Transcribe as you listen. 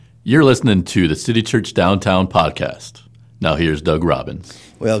You're listening to the City Church Downtown podcast. Now here's Doug Robbins.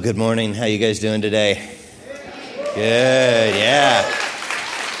 Well, good morning. How you guys doing today? Good, yeah.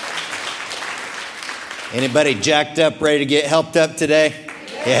 Anybody jacked up, ready to get helped up today?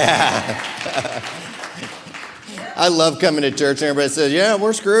 Yeah. I love coming to church and everybody says, yeah,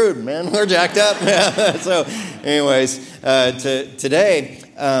 we're screwed, man. We're jacked up. So anyways, today,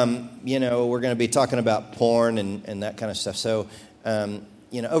 we're going to be talking about porn and that kind of stuff. So,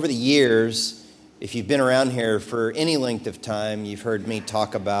 over the years, if you've been around here for any length of time, you've heard me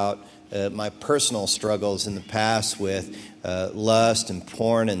talk about my personal struggles in the past with lust and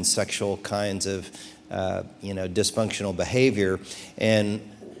porn and sexual kinds of, dysfunctional behavior. And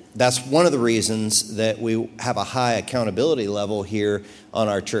that's one of the reasons that we have a high accountability level here on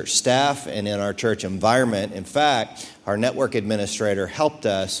our church staff and in our church environment. In fact, our network administrator helped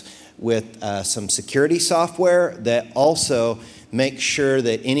us with some security software that also makes sure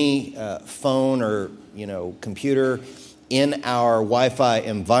that any phone or computer in our Wi-Fi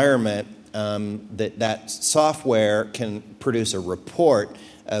environment, that software can produce a report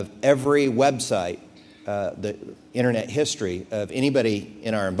of every website, the internet history of anybody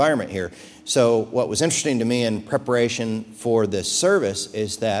in our environment here. So what was interesting to me in preparation for this service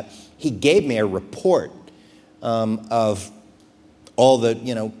is that he gave me a report of all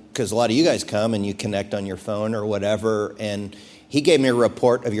the, because a lot of you guys come and you connect on your phone or whatever, and he gave me a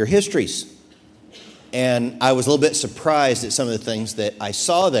report of your histories. And I was a little bit surprised at some of the things that I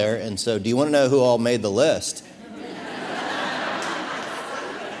saw there. And so do you want to know who all made the list?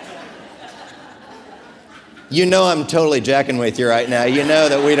 You know I'm totally jacking with you right now. You know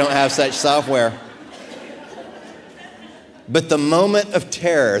that we don't have such software. But the moment of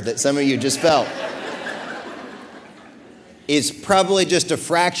terror that some of you just felt is probably just a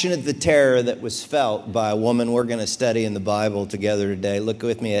fraction of the terror that was felt by a woman we're going to study in the Bible together today. Look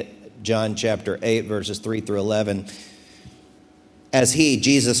with me at John chapter 8, verses 3 through 11. As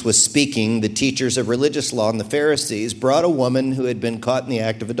Jesus was speaking, the teachers of religious law and the Pharisees brought a woman who had been caught in the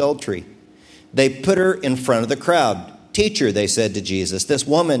act of adultery. They put her in front of the crowd. "Teacher," they said to Jesus, "this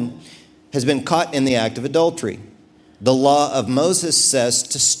woman has been caught in the act of adultery. The law of Moses says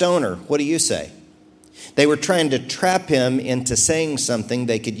to stone her. What do you say?" They were trying to trap him into saying something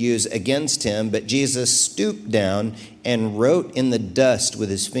they could use against him, but Jesus stooped down and wrote in the dust with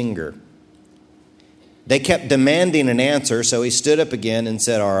his finger. They kept demanding an answer, so he stood up again and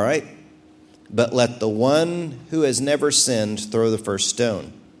said, "All right, but let the one who has never sinned throw the first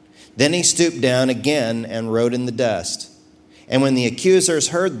stone." Then he stooped down again and wrote in the dust. And when the accusers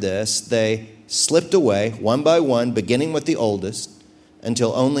heard this, they slipped away one by one, beginning with the oldest,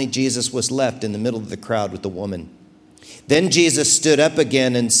 until only Jesus was left in the middle of the crowd with the woman. Then Jesus stood up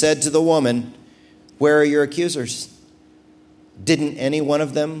again and said to the woman, "Where are your accusers? Didn't any one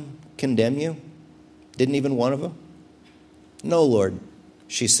of them condemn you? Didn't even one of them?" "No, Lord,"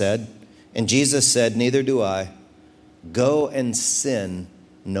 she said. And Jesus said, "Neither do I. Go and sin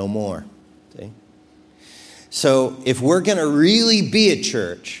no more." See? So if we're going to really be a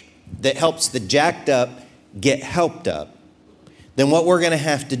church that helps the jacked up get helped up, then what we're going to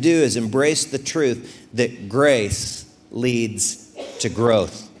have to do is embrace the truth that grace leads to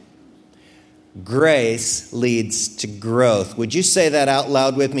growth. Grace leads to growth. Would you say that out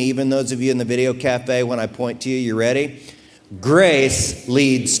loud with me, even those of you in the video cafe, when I point to you? You ready? Grace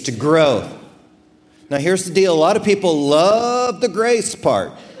leads to growth. Now, here's the deal. A lot of people love the grace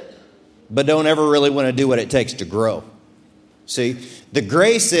part, but don't ever really want to do what it takes to grow. See, the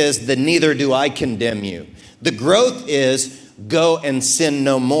grace is the "neither do I condemn you." The growth is go and sin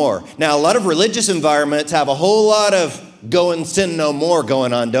no more. Now, a lot of religious environments have a whole lot of go and sin no more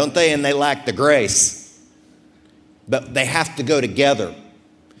going on, don't they? And they lack the grace. But they have to go together.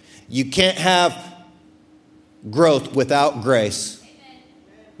 You can't have growth without grace.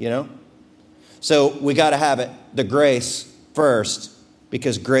 So we got to have it, the grace first,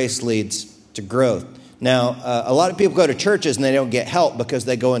 because grace leads to growth. Now, a lot of people go to churches and they don't get help because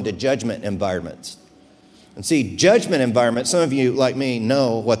they go into judgment environments. And see, judgment environment, some of you like me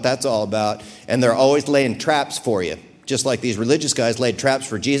know what that's all about, and they're always laying traps for you. Just like these religious guys laid traps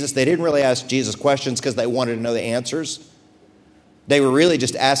for Jesus. They didn't really ask Jesus questions because they wanted to know the answers. They were really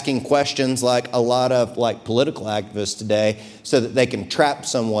just asking questions like a lot of political activists today so that they can trap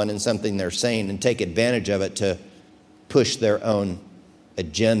someone in something they're saying and take advantage of it to push their own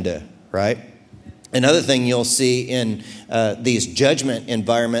agenda, right? Another thing you'll see in these judgment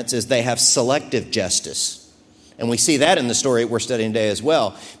environments is they have selective justice. And we see that in the story we're studying today as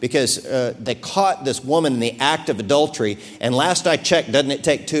well, because they caught this woman in the act of adultery. And last I checked, doesn't it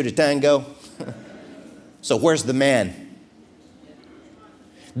take two to tango? So where's the man?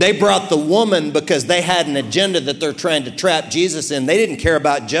 They brought the woman because they had an agenda that they're trying to trap Jesus in. They didn't care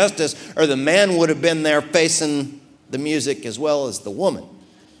about justice, or the man would have been there facing the music as well as the woman.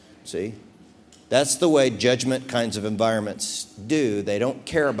 See? That's the way judgment kinds of environments do. They don't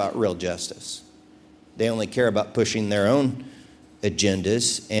care about real justice. They only care about pushing their own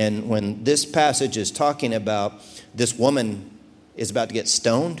agendas. And when this passage is talking about this woman is about to get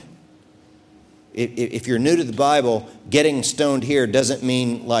stoned, if you're new to the Bible, getting stoned here doesn't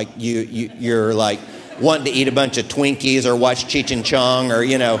mean like you're like wanting to eat a bunch of Twinkies or watch Cheech and Chong or,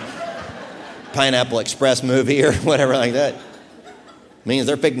 Pineapple Express movie or whatever like that. It means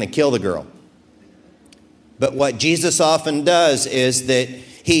they're fixing to kill the girl. But what Jesus often does is that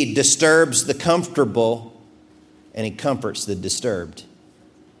he disturbs the comfortable and he comforts the disturbed.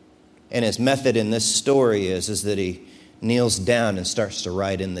 And his method in this story is that he kneels down and starts to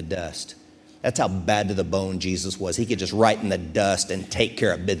write in the dust. That's how bad to the bone Jesus was. He could just write in the dust and take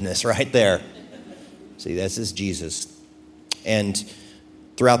care of business right there. See, this is Jesus. And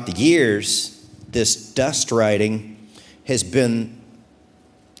throughout the years, this dust writing has been,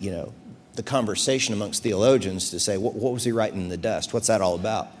 the conversation amongst theologians to say, what was he writing in the dust? What's that all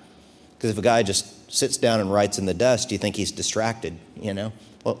about? Because if a guy just sits down and writes in the dust, do you think he's distracted?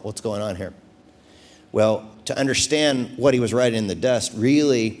 What's going on here? Well, to understand what he was writing in the dust,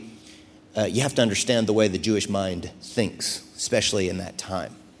 really, you have to understand the way the Jewish mind thinks, especially in that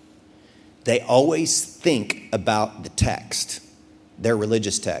time. They always think about the text, their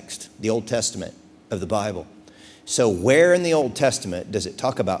religious text, the Old Testament of the Bible. So where in the Old Testament does it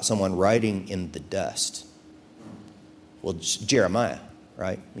talk about someone writing in the dust? Well, Jeremiah,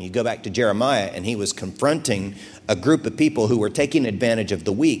 right? You go back to Jeremiah, and he was confronting a group of people who were taking advantage of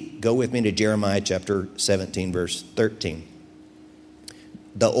the weak. Go with me to Jeremiah chapter 17, verse 13.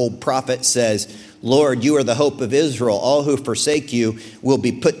 The old prophet says, Lord, you are the hope of Israel. All who forsake you will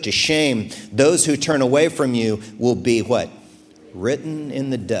be put to shame. Those who turn away from you will be what? Written in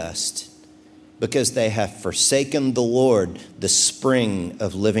the dust, because they have forsaken the Lord, the spring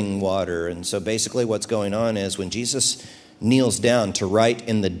of living water. And so basically what's going on is when Jesus kneels down to write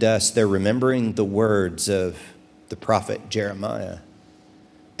in the dust, they're remembering the words of the prophet Jeremiah.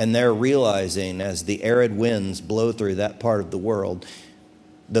 And they're realizing as the arid winds blow through that part of the world,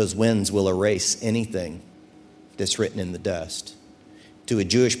 those winds will erase anything that's written in the dust. To a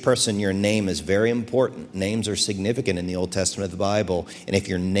Jewish person, your name is very important. Names are significant in the Old Testament of the Bible. And if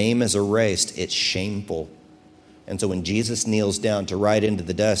your name is erased, it's shameful. And so when Jesus kneels down to write into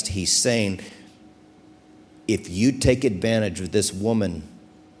the dust, he's saying, if you take advantage of this woman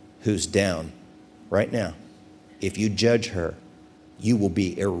who's down right now, if you judge her, you will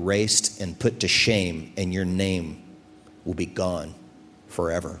be erased and put to shame, and your name will be gone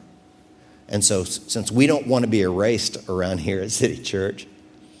forever. And so since we don't want to be erased around here at City Church,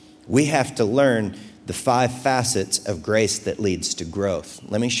 we have to learn the 5 facets of grace that leads to growth.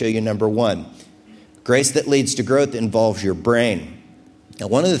 Let me show you number 1. Grace that leads to growth involves your brain. Now,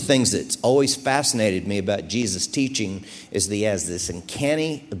 one of the things that's always fascinated me about Jesus' teaching is that he has this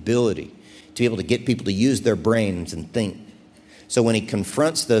uncanny ability to be able to get people to use their brains and think. So when he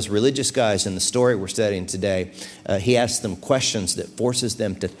confronts those religious guys in the story we're studying today, he asks them questions that forces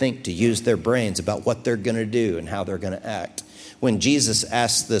them to think, to use their brains about what they're going to do and how they're going to act. When Jesus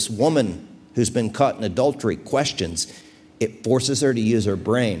asks this woman who's been caught in adultery questions, it forces her to use her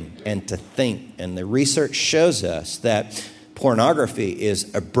brain and to think. And the research shows us that pornography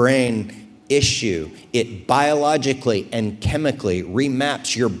is a brain issue. It biologically and chemically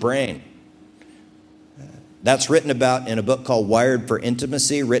remaps your brain. That's written about in a book called Wired for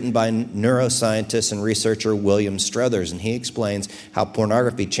Intimacy, written by neuroscientist and researcher William Struthers. And he explains how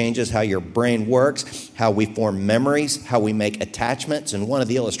pornography changes how your brain works, how we form memories, how we make attachments. And one of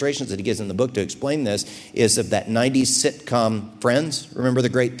the illustrations that he gives in the book to explain this is of that 90s sitcom Friends. Remember the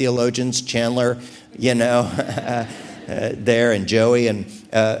great theologians, Chandler, there, and Joey. And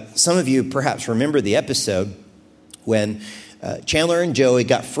some of you perhaps remember the episode when Chandler and Joey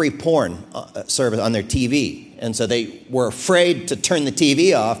got free porn service on their TV. And so they were afraid to turn the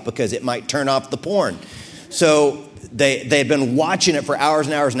TV off because it might turn off the porn. So they'd been watching it for hours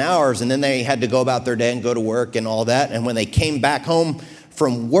and hours and hours, and then they had to go about their day and go to work and all that. And when they came back home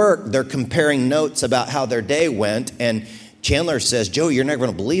from work, they're comparing notes about how their day went. And Chandler says, Joey, you're never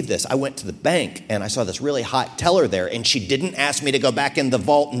going to believe this. I went to the bank and I saw this really hot teller there, and she didn't ask me to go back in the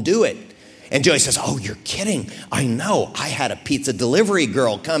vault and do it. And Joey says, oh, you're kidding. I know. I had a pizza delivery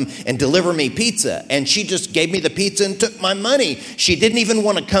girl come and deliver me pizza. And she just gave me the pizza and took my money. She didn't even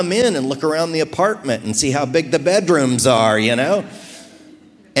want to come in and look around the apartment and see how big the bedrooms are,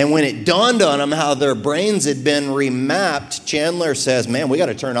 And when it dawned on them how their brains had been remapped, Chandler says, man, we got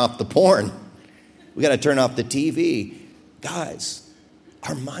to turn off the porn. We got to turn off the TV. Guys,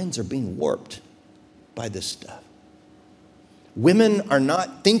 our minds are being warped by this stuff. Women are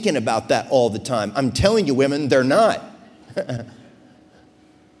not thinking about that all the time. I'm telling you, women, they're not.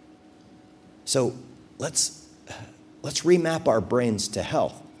 So let's remap our brains to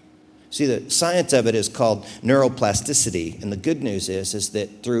health. See, the science of it is called neuroplasticity. And the good news is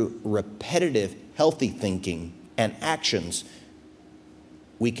that through repetitive, healthy thinking and actions,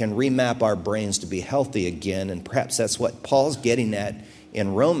 we can remap our brains to be healthy again. And perhaps that's what Paul's getting at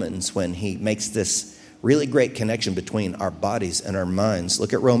in Romans when he makes this really great connection between our bodies and our minds.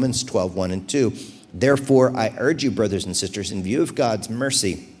 Look at Romans 12, 1 and 2. Therefore, I urge you, brothers and sisters, in view of God's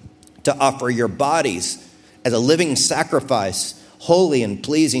mercy, to offer your bodies as a living sacrifice, holy and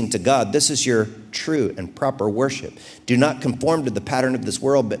pleasing to God. This is your true and proper worship. Do not conform to the pattern of this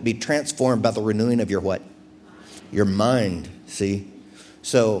world, but be transformed by the renewing of your what? Your mind, see?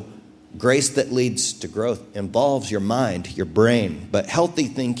 So grace that leads to growth involves your mind, your brain. But healthy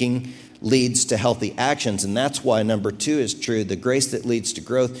thinking leads to healthy actions. And that's why number 2 is true. The grace that leads to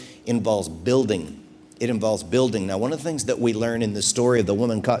growth involves building. It involves building. Now, one of the things that we learn in the story of the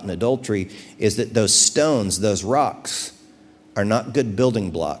woman caught in adultery is that those stones, those rocks, are not good building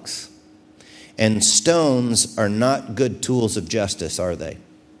blocks. And stones are not good tools of justice, are they?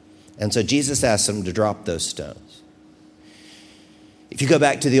 And so Jesus asked them to drop those stones. If you go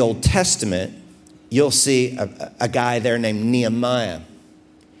back to the Old Testament, you'll see a guy there named Nehemiah.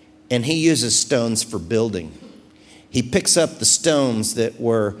 And he uses stones for building. He picks up the stones that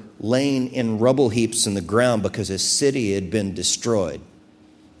were laying in rubble heaps in the ground because his city had been destroyed.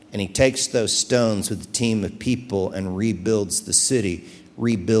 And he takes those stones with a team of people and rebuilds the city,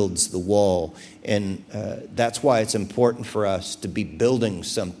 rebuilds the wall. And that's why it's important for us to be building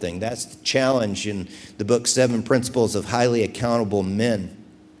something. That's the challenge in the book, 7 Principles of Highly Accountable Men.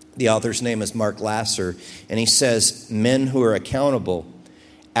 The author's name is Mark Lasser. And he says, men who are accountable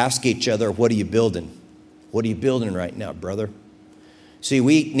ask each other, what are you building? What are you building right now, brother? See,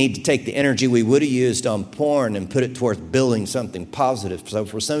 we need to take the energy we would have used on porn and put it towards building something positive. So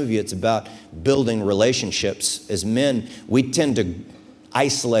for some of you, it's about building relationships. As men, we tend to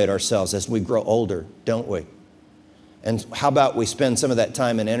isolate ourselves as we grow older, don't we? And how about we spend some of that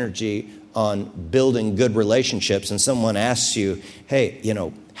time and energy on building good relationships, and someone asks you, hey,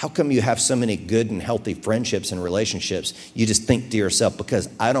 how come you have so many good and healthy friendships and relationships? You just think to yourself, because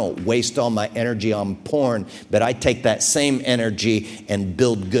I don't waste all my energy on porn, but I take that same energy and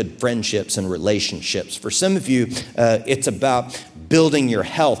build good friendships and relationships. For some of you, it's about building your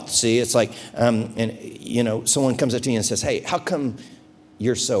health. See, it's like, someone comes up to you and says, hey, how come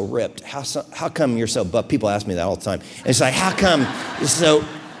you're so ripped? How come you're so buff? People ask me that all the time. And it's like, how come? So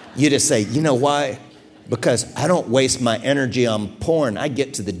you just say, you know why? Because I don't waste my energy on porn. I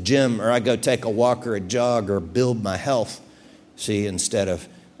get to the gym, or I go take a walk or a jog or build my health, see, instead of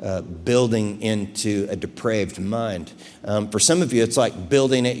building into a depraved mind. For some of you, it's like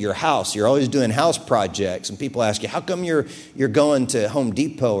building at your house. You're always doing house projects, and people ask you, how come you're going to Home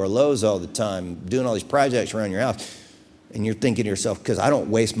Depot or Lowe's all the time, doing all these projects around your house? And you're thinking to yourself, because I don't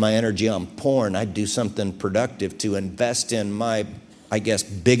waste my energy on porn, I do something productive to invest in my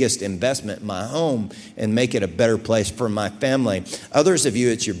biggest investment, my home, and make it a better place for my family. Others of you,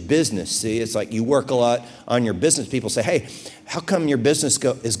 it's your business. See, it's like you work a lot on your business. People say, hey, how come your business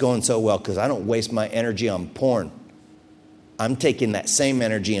is going so well? Because I don't waste my energy on porn. I'm taking that same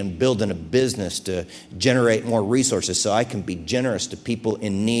energy and building a business to generate more resources so I can be generous to people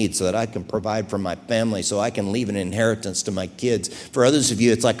in need, so that I can provide for my family, so I can leave an inheritance to my kids. For others of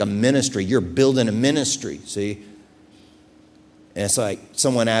you, it's like a ministry. You're building a ministry, see? And it's like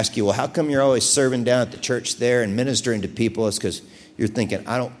someone asks you, well, how come you're always serving down at the church there and ministering to people? It's because you're thinking,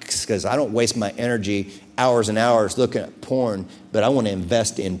 I don't waste my energy hours and hours looking at porn, but I want to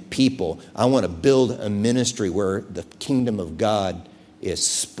invest in people. I want to build a ministry where the kingdom of God is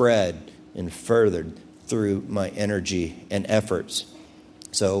spread and furthered through my energy and efforts.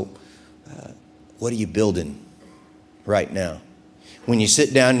 So what are you building right now? When you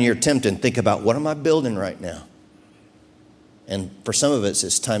sit down and you're tempted, think about, what am I building right now? And for some of us,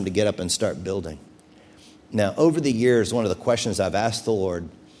 it's time to get up and start building. Now, over the years, one of the questions I've asked the Lord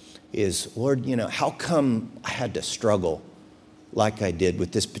is, Lord, how come I had to struggle like I did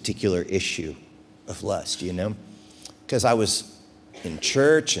with this particular issue of lust, Because I was in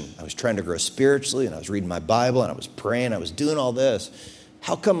church, and I was trying to grow spiritually, and I was reading my Bible, and I was praying, I was doing all this.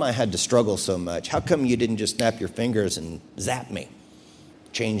 How come I had to struggle so much? How come you didn't just snap your fingers and zap me,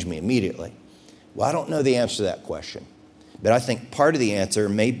 change me immediately? Well, I don't know the answer to that question. But I think part of the answer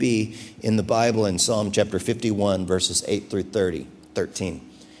may be in the Bible in Psalm chapter 51, verses 8 through 13.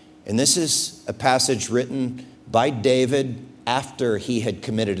 And this is a passage written by David after he had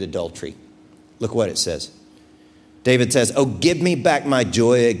committed adultery. Look what it says. David says, "Oh, give me back my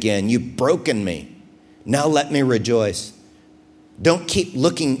joy again. You've broken me. Now let me rejoice. Don't keep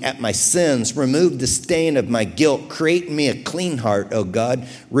looking at my sins. Remove the stain of my guilt. Create in me a clean heart, O God.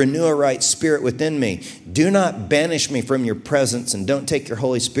 Renew a right spirit within me. Do not banish me from your presence, and don't take your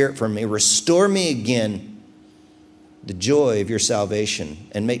Holy Spirit from me. Restore me again the joy of your salvation,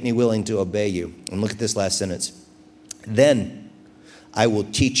 and make me willing to obey you." And look at this last sentence. "Then I will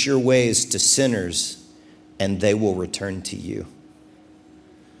teach your ways to sinners, and they will return to you."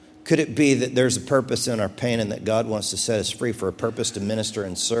 Could it be that there's a purpose in our pain and that God wants to set us free for a purpose to minister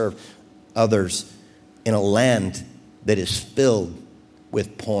and serve others in a land that is filled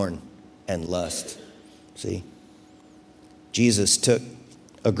with porn and lust? See, Jesus took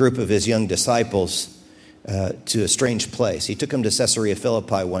a group of his young disciples to a strange place. He took them to Caesarea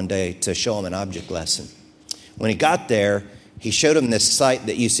Philippi one day to show them an object lesson. When he got there, he showed them this site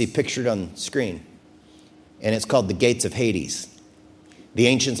that you see pictured on the screen, and it's called the Gates of Hades. The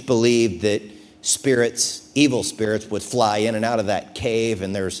ancients believed that spirits, evil spirits, would fly in and out of that cave,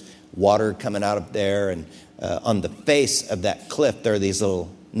 and there's water coming out of there. And on the face of that cliff, there are these little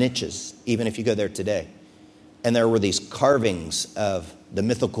niches, even if you go there today. And there were these carvings of the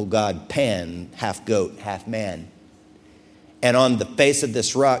mythical god Pan, half goat, half man. And on the face of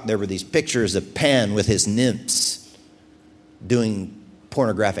this rock, there were these pictures of Pan with his nymphs doing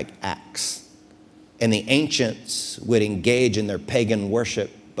pornographic acts. And the ancients would engage in their pagan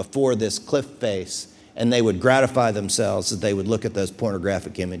worship before this cliff face, and they would gratify themselves as they would look at those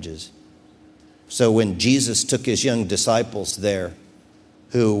pornographic images. So when Jesus took his young disciples there,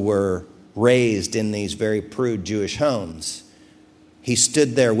 who were raised in these very prude Jewish homes, he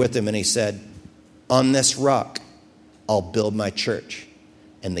stood there with them and he said, "On this rock, I'll build my church,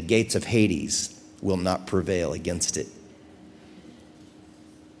 and the gates of Hades will not prevail against it."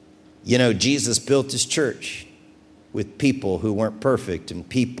 You know, Jesus built his church with people who weren't perfect and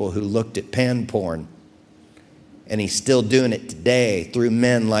people who looked at pan porn. And he's still doing it today through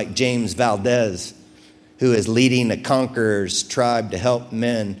men like James Valdez, who is leading a conquerors tribe to help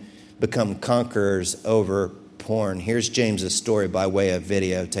men become conquerors over porn. Here's James's story by way of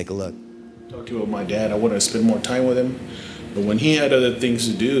video. Take a look. Talk to you about my dad. I wanted to spend more time with him. But when he had other things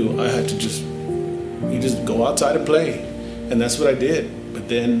to do, I had to just go outside and play. And that's what I did. But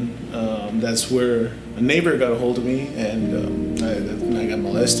then that's where a neighbor got a hold of me, and I got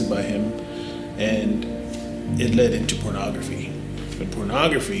molested by him, and it led into pornography. But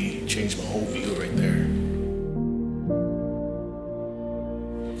pornography changed my whole view right there.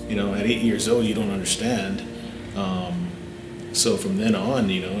 You know, at 8 years old, you don't understand. So from then on,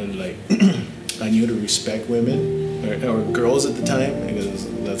 you know, like I knew to respect women or girls at the time, because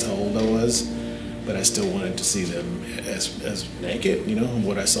that's how old I was. But I still wanted to see them as naked, you know,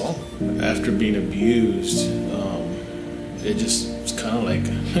 what I saw. After being abused, it just was kind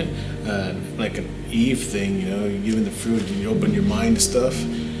of like an Eve thing, you know, you're given the fruit and you open your mind to stuff.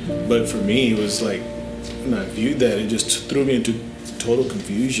 But for me, it was like, when I viewed that, it just threw me into total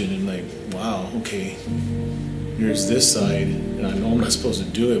confusion and like, wow, okay, here's this side, and I know I'm not supposed to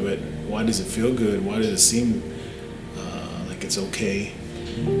do it, but why does it feel good? Why does it seem like it's okay?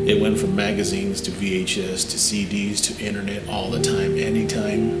 It went from magazines to VHS to CDs to internet all the time,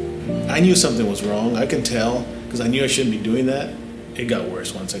 anytime. I knew something was wrong. I can tell because I knew I shouldn't be doing that. It got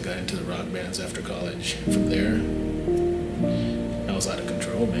worse once I got into the rock bands after college. From there, I was out of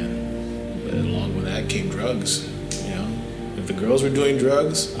control, man. But along with that came drugs, you know. If the girls were doing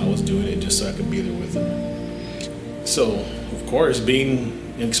drugs, I was doing it just so I could be there with them. So, of course,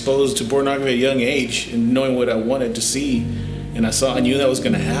 being exposed to pornography at a young age and knowing what I wanted to see, and I knew that was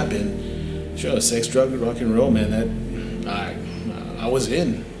going to happen. Sure, sex, drug, rock and roll, man. That I was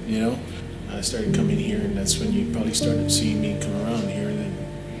in, you know. I started coming here, and that's when you probably started seeing me come around here. And then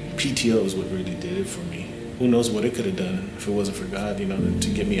PTO is what really did it for me. Who knows what it could have done if it wasn't for God, you know, to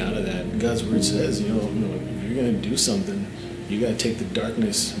get me out of that. God's word says, you know, if you're going to do something, you got to take the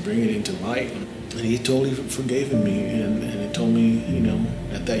darkness and bring it into light. And He totally forgave me, and it told me, you know,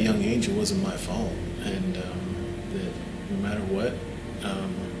 at that young age, it wasn't my fault, and that no matter what,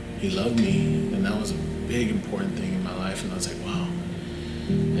 He loved me, and that was a big important thing in my life. And I was like, wow.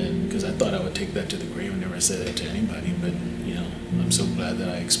 And because I thought I would take that to the grave, I never said it to anybody, but you know, I'm so glad that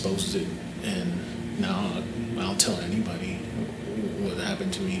I exposed it, and now I'll tell anybody what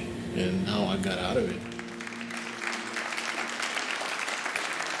happened to me and how I got out of it.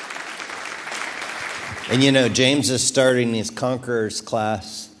 And you know, James is starting his Conquerors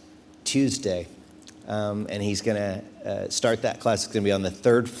class Tuesday. And he's going to start that class. It's going to be on the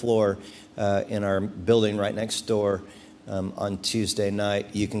third floor in our building right next door on Tuesday night.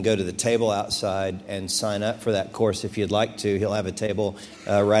 You can go to the table outside and sign up for that course if you'd like to. He'll have a table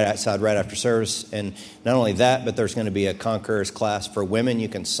right outside right after service. And not only that, but there's going to be a Conquerors class for women. You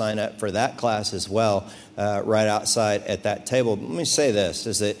can sign up for that class as well right outside at that table. Let me say this,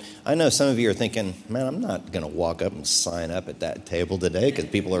 is that I know some of you are thinking, man, I'm not going to walk up and sign up at that table today because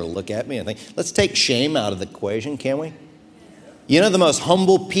people are going to look at me and think, let's take shame out of the equation, can we? You know, the most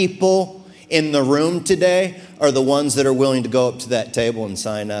humble people in the room today are the ones that are willing to go up to that table and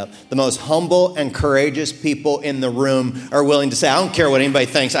sign up. The most humble and courageous people in the room are willing to say, I don't care what anybody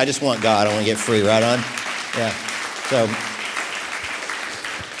thinks. I just want God. I want to get free. Right on? Yeah.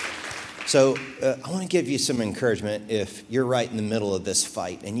 So I want to give you some encouragement if you're right in the middle of this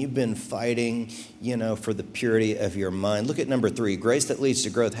fight and you've been fighting, you know, for the purity of your mind. Look at number 3. Grace that leads to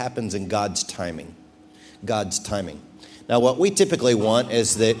growth happens in God's timing. God's timing. Now, what we typically want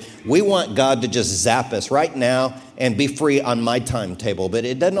is that we want God to just zap us right now and be free on my timetable, but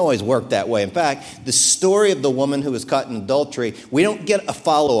it doesn't always work that way. In fact, the story of the woman who was caught in adultery, we don't get a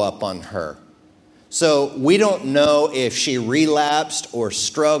follow-up on her. So we don't know if she relapsed or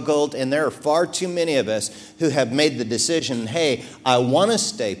struggled, and there are far too many of us who have made the decision, hey, I want to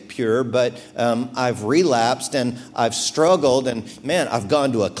stay pure, but I've relapsed and I've struggled, and man, I've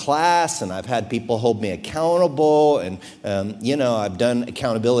gone to a class and I've had people hold me accountable, and I've done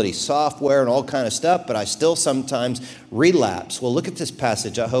accountability software and all kind of stuff, but I still sometimes relapse. Well, look at this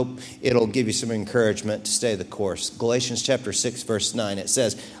passage. I hope it'll give you some encouragement to stay the course. Galatians chapter 6, verse 9, it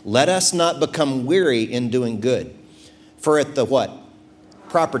says, let us not become weary in doing good, for at the what?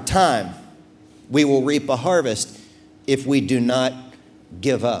 Proper time, we will reap a harvest if we do not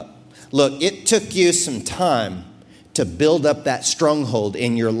give up. Look, it took you some time to build up that stronghold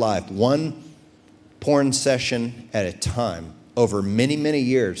in your life, one porn session at a time, over many, many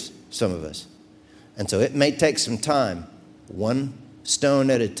years, some of us. And so it may take some time, one stone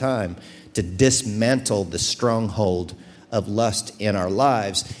at a time, to dismantle the stronghold of lust in our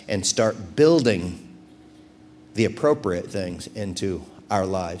lives and start building the appropriate things into our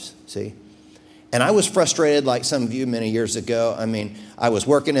lives, see? And I was frustrated like some of you many years ago. I mean, I was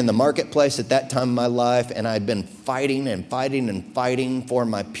working in the marketplace at that time of my life, and I'd been fighting for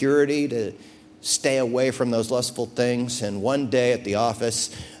my purity to stay away from those lustful things. And one day at the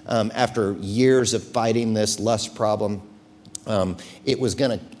office, after years of fighting this lust problem, it was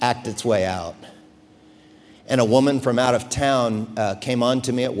going to act its way out. And a woman from out of town came on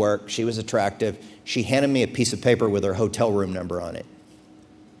to me at work. She was attractive. She handed me a piece of paper with her hotel room number on it.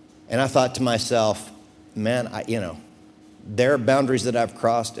 And I thought to myself, man, there are boundaries that I've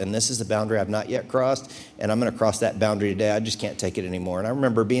crossed, and this is a boundary I've not yet crossed, and I'm going to cross that boundary today. I just can't take it anymore. And I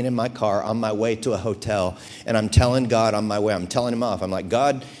remember being in my car on my way to a hotel, and I'm telling God on my way, I'm telling him off. I'm like,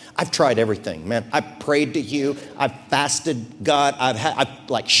 God, I've tried everything, man. I've prayed to you. I've fasted, God.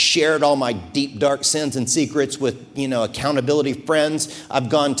 I've shared all my deep, dark sins and secrets with, accountability friends. I've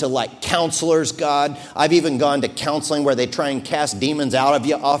gone to counselors, God. I've even gone to counseling where they try and cast demons out of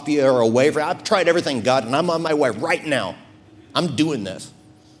you, off you, or away from you. I've tried everything, God, and I'm on my way right now. I'm doing this.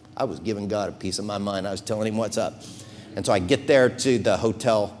 I was giving God a piece of my mind. I was telling him what's up. And so I get there to the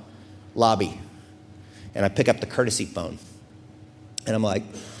hotel lobby, and I pick up the courtesy phone. And I'm like,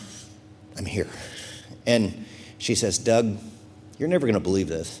 I'm here. And she says, Doug, you're never going to believe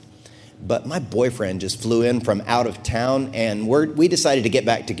this, but my boyfriend just flew in from out of town, and we decided to get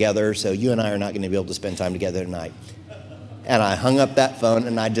back together, so you and I are not going to be able to spend time together tonight. And I hung up that phone,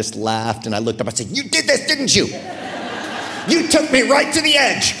 and I just laughed, and I looked up. I said, you did this, didn't you? You took me right to the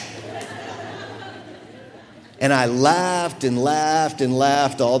edge. And I laughed and laughed and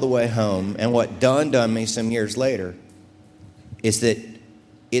laughed all the way home. And what dawned on me some years later is that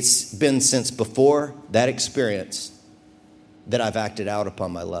it's been since before that experience that I've acted out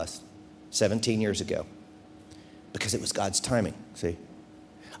upon my lust, 17 years ago, because it was God's timing, see?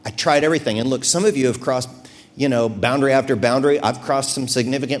 I tried everything. And look, some of you have crossed, boundary after boundary. I've crossed some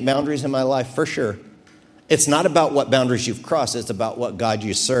significant boundaries in my life, for sure. It's not about what boundaries you've crossed. It's about what God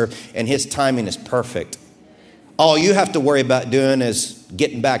you serve, and his timing is perfect. All you have to worry about doing is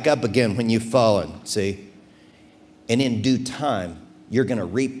getting back up again when you've fallen, see? And in due time, you're going to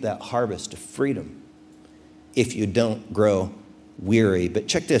reap that harvest of freedom if you don't grow weary. But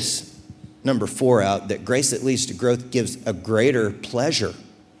check this, number 4 out, that grace that leads to growth gives a greater pleasure.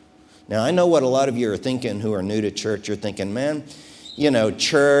 Now, I know what a lot of you are thinking who are new to church. You're thinking, man,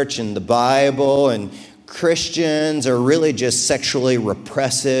 church and the Bible and Christians are really just sexually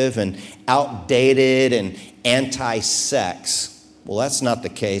repressive and outdated and anti-sex. Well, that's not the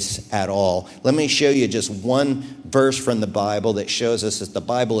case at all. Let me show you just one verse from the Bible that shows us that the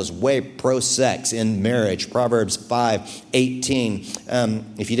Bible is way pro-sex in marriage. Proverbs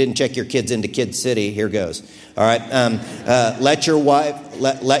 5:18. If you didn't check your kids into Kid City, here goes. All right. Let your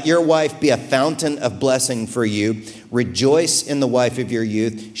wife be a fountain of blessing for you. Rejoice in the wife of your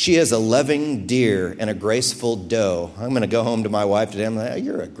youth. She is a loving deer and a graceful doe. I'm going to go home to my wife today. I'm like,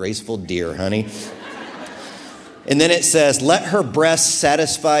 you're a graceful deer, honey. And then it says, let her breasts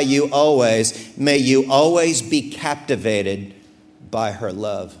satisfy you always. May you always be captivated by her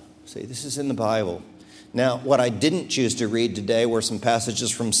love. See, this is in the Bible. Now, what I didn't choose to read today were some passages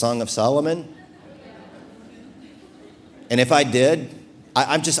from Song of Solomon. And if I did,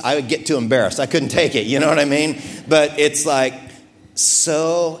 I would get too embarrassed. I couldn't take it, you know what I mean? But it's like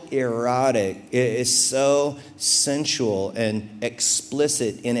so erotic. It is so sensual and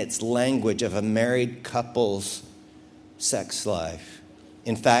explicit in its language of a married couple's sex life.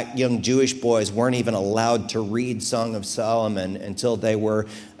 In fact, young Jewish boys weren't even allowed to read Song of Solomon until they were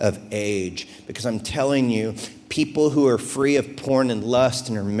of age. Because I'm telling you, people who are free of porn and lust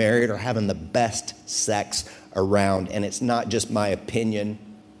and are married are having the best sex around. And it's not just my opinion.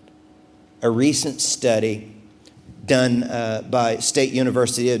 A recent study done by State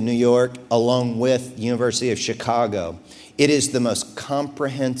University of New York along with University of Chicago. It is the most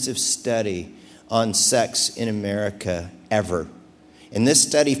comprehensive study on sex in America ever. And this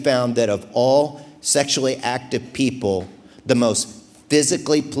study found that of all sexually active people, the most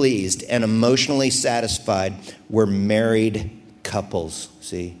physically pleased and emotionally satisfied were married couples.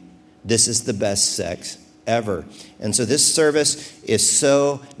 See, this is the best sex ever. And so this service is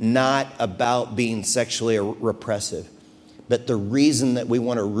so not about being sexually repressive. But the reason that we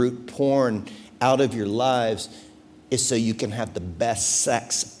want to root porn out of your lives is so you can have the best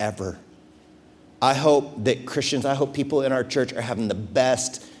sex ever. I hope that Christians, I hope people in our church are having the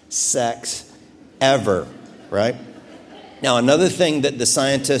best sex ever, right? Now, another thing that the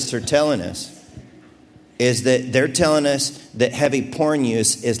scientists are telling us is that they're telling us that heavy porn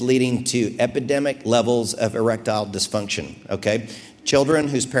use is leading to epidemic levels of erectile dysfunction, okay? Children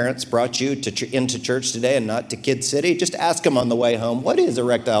whose parents brought you into church today and not to Kid City, just ask them on the way home, what is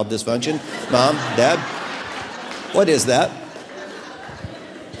erectile dysfunction? Mom, Dad, what is that?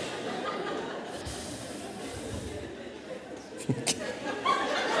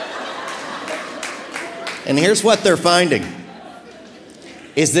 And here's what they're finding,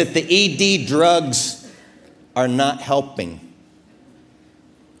 is that the ED drugs are not helping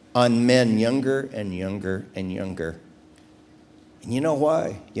on men younger and younger and younger. And you know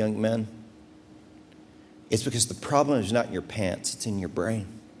why, young men? It's because the problem is not in your pants, it's in your brain.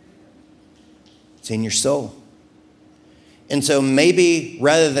 It's in your soul. And so maybe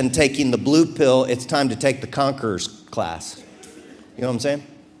rather than taking the blue pill, it's time to take the Conqueror's class. You know what I'm saying?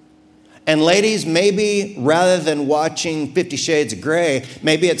 And ladies, maybe rather than watching 50 Shades of Grey,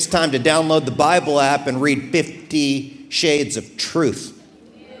 maybe it's time to download the Bible app and read 50 Shades of Truth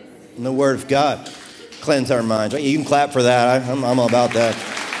in the Word of God. Cleanse our minds. You can clap for that. I'm all about that.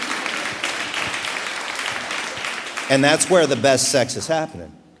 And that's where the best sex is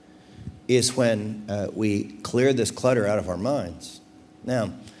happening, is when we clear this clutter out of our minds.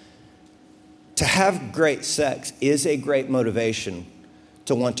 Now, to have great sex is a great motivation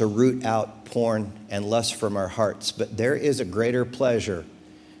to want to root out porn and lust from our hearts. But there is a greater pleasure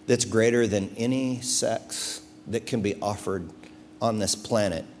that's greater than any sex that can be offered on this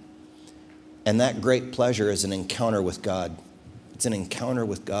planet. And that great pleasure is an encounter with God. It's an encounter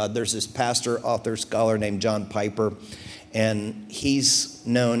with God. There's this pastor, author, scholar named John Piper, and he's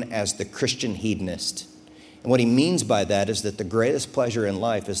known as the Christian hedonist. And what he means by that is that the greatest pleasure in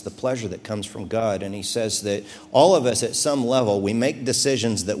life is the pleasure that comes from God. And he says that all of us at some level, we make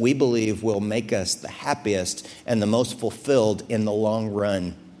decisions that we believe will make us the happiest and the most fulfilled in the long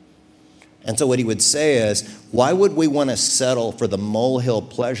run. And so what he would say is, why would we want to settle for the molehill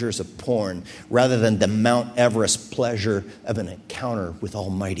pleasures of porn rather than the Mount Everest pleasure of an encounter with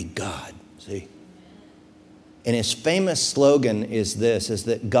Almighty God? See? And his famous slogan is this, is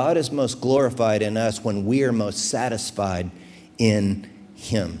that God is most glorified in us when we are most satisfied in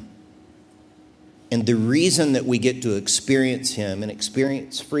him. And the reason that we get to experience him and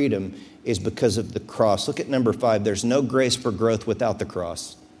experience freedom is because of the cross. Look at number 5. There's no grace for growth without the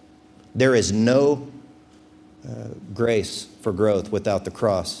cross. There is no grace for growth without the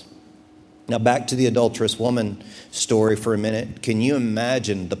cross. Now back to the adulterous woman story for a minute. Can you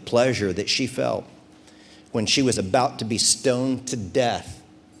imagine the pleasure that she felt when she was about to be stoned to death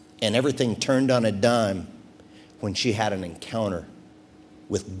and everything turned on a dime when she had an encounter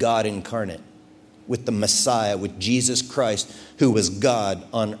with God incarnate, with the Messiah, with Jesus Christ, who was God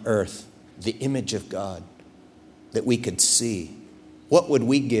on earth, the image of God that we could see. What would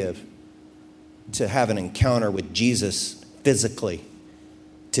we give to have an encounter with Jesus physically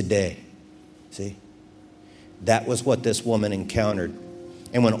today? See? That was what this woman encountered.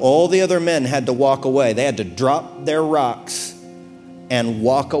 And when all the other men had to walk away, they had to drop their rocks and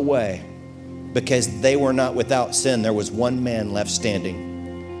walk away because they were not without sin. There was one man left standing,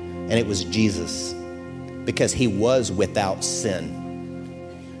 and it was Jesus, because he was without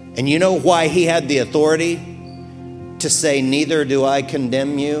sin. And you know why he had the authority to say, neither do I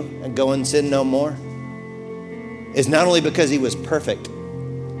condemn you, and go and sin no more? Is not only because he was perfect,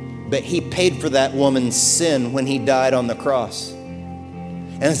 but he paid for that woman's sin when he died on the cross.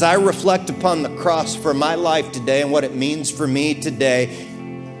 And as I reflect upon the cross for my life today and what it means for me today,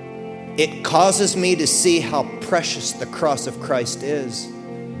 it causes me to see how precious the cross of Christ is.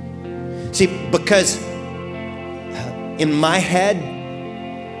 See, because in my head,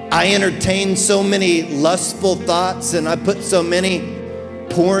 I entertain so many lustful thoughts and I put so many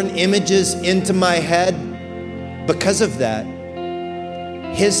porn images into my head. Because of that,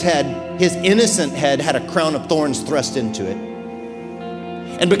 his innocent head had a crown of thorns thrust into it.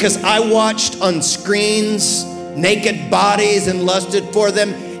 And because I watched on screens naked bodies and lusted for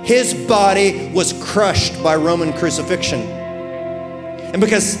them, his body was crushed by Roman crucifixion. And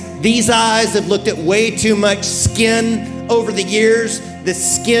because these eyes have looked at way too much skin over the years, the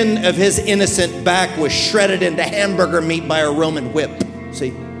skin of his innocent back was shredded into hamburger meat by a Roman whip.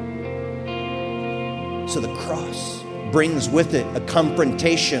 See? So the cross brings with it a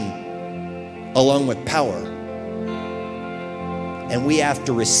confrontation along with power. And we have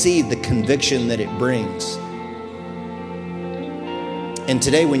to receive the conviction that it brings. And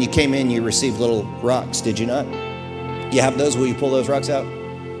today when you came in, you received little rocks, did you not? You have those? Will you pull those rocks out?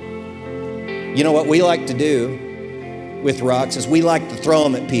 You know what we like to do with rocks is we like to throw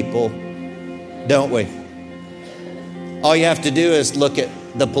them at people, don't we? All you have to do is look at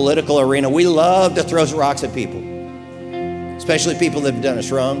the political arena. We love to throw rocks at people, especially people that have done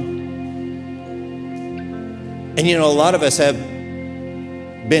us wrong. And you know, a lot of us have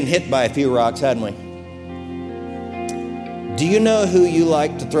been hit by a few rocks, hadn't we? Do you know who you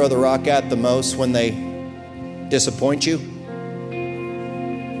like to throw the rock at the most when they disappoint you?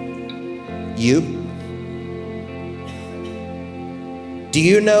 You. Do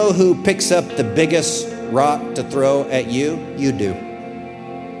you know who picks up the biggest rock to throw at you? You do.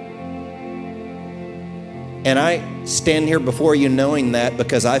 And I stand here before you knowing that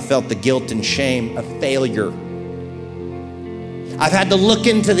because I felt the guilt and shame of failure. I've had to look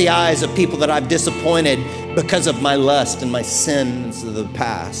into the eyes of people that I've disappointed because of my lust and my sins of the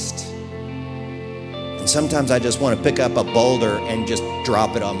past. And sometimes I just want to pick up a boulder and just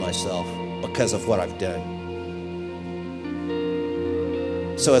drop it on myself because of what I've done.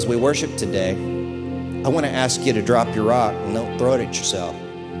 So as we worship today, I want to ask you to drop your rock and don't throw it at yourself.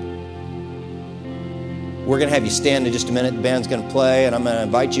 We're going to have you stand in just a minute. The band's going to play, and I'm going to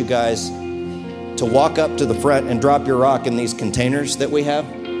invite you guys to walk up to the front and drop your rock in these containers that we have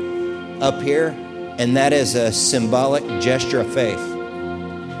up here. And that is a symbolic gesture of faith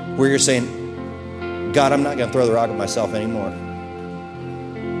where you're saying, God, I'm not going to throw the rock at myself anymore.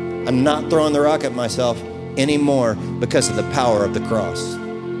 I'm not throwing the rock at myself anymore because of the power of the cross.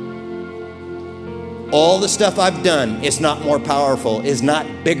 All the stuff I've done is not more powerful, is not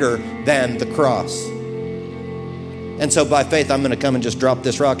bigger than the cross. And so by faith, I'm going to come and just drop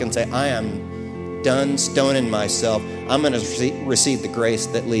this rock and say, I am done stoning myself. I'm going to receive the grace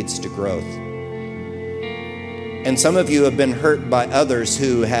that leads to growth. And some of you have been hurt by others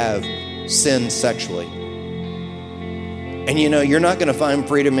who have sinned sexually. And you know, you're not going to find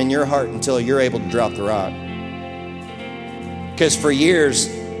freedom in your heart until you're able to drop the rock. Because for years,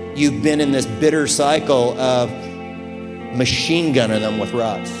 you've been in this bitter cycle of machine gunning them with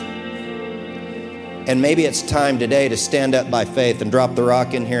rocks. And maybe it's time today to stand up by faith and drop the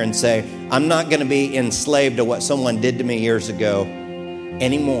rock in here and say, I'm not going to be enslaved to what someone did to me years ago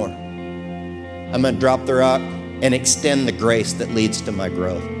anymore. I'm going to drop the rock and extend the grace that leads to my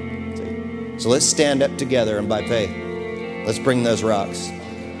growth. So let's stand up together and by faith, let's bring those rocks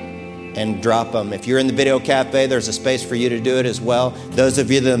and drop them. If you're in the video cafe, there's a space for you to do it as well. Those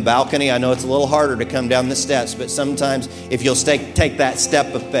of you that are in the balcony, I know it's a little harder to come down the steps, but sometimes if you'll take that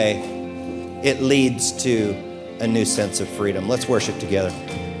step of faith, it leads to a new sense of freedom. Let's worship together.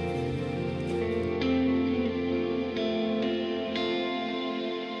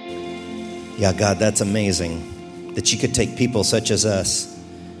 Yeah, God, that's amazing that you could take people such as us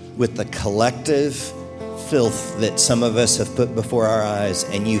with the collective filth that some of us have put before our eyes,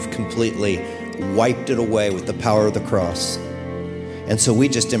 and you've completely wiped it away with the power of the cross. And so we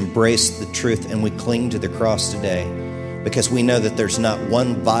just embrace the truth and we cling to the cross today, because we know that there's not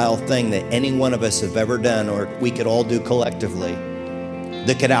one vile thing that any one of us have ever done, or we could all do collectively,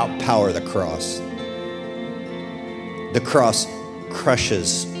 that could outpower the cross. The cross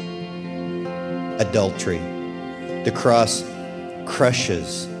crushes adultery. The cross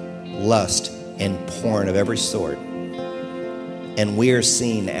crushes lust and porn of every sort. And we are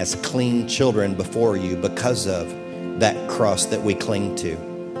seen as clean children before you because of that cross that we cling to.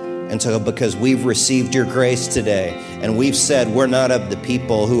 And so because we've received your grace today, and we've said we're not of the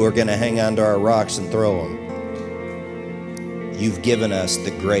people who are going to hang on to our rocks and throw them, you've given us the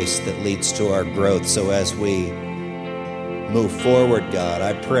grace that leads to our growth. So as we move forward, God,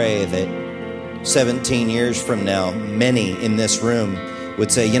 I pray that 17 years from now, many in this room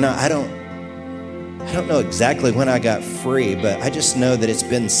would say, I don't know exactly when I got free, but I just know that it's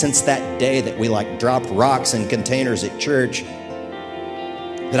been since that day that we dropped rocks in containers at church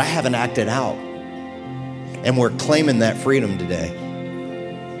that I haven't acted out. And we're claiming that freedom today.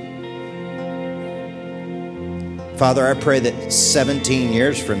 Father, I pray that 17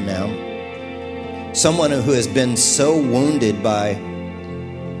 years from now, someone who has been so wounded by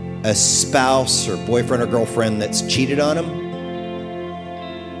a spouse or boyfriend or girlfriend that's cheated on them,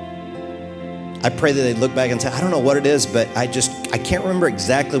 I pray that they look back and say, I don't know what it is, but I can't remember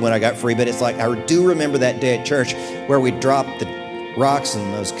exactly when I got free, but it's like I do remember that day at church where we dropped the rocks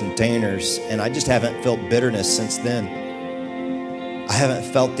in those containers, and I just haven't felt bitterness since then. I haven't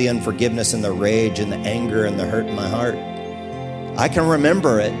felt the unforgiveness and the rage and the anger and the hurt in my heart. I can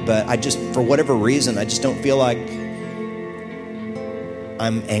remember it, but for whatever reason, I just don't feel like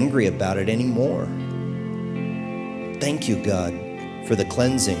I'm angry about it anymore. Thank you, God, for the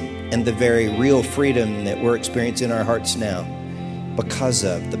cleansing and the very real freedom that we're experiencing in our hearts now because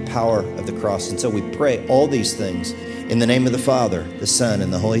of the power of the cross. And so we pray all these things in the name of the Father, the Son,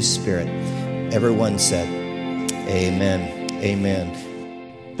 and the Holy Spirit. Everyone said, amen. Amen.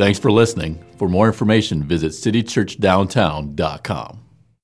 Thanks for listening. For more information, visit citychurchdowntown.com.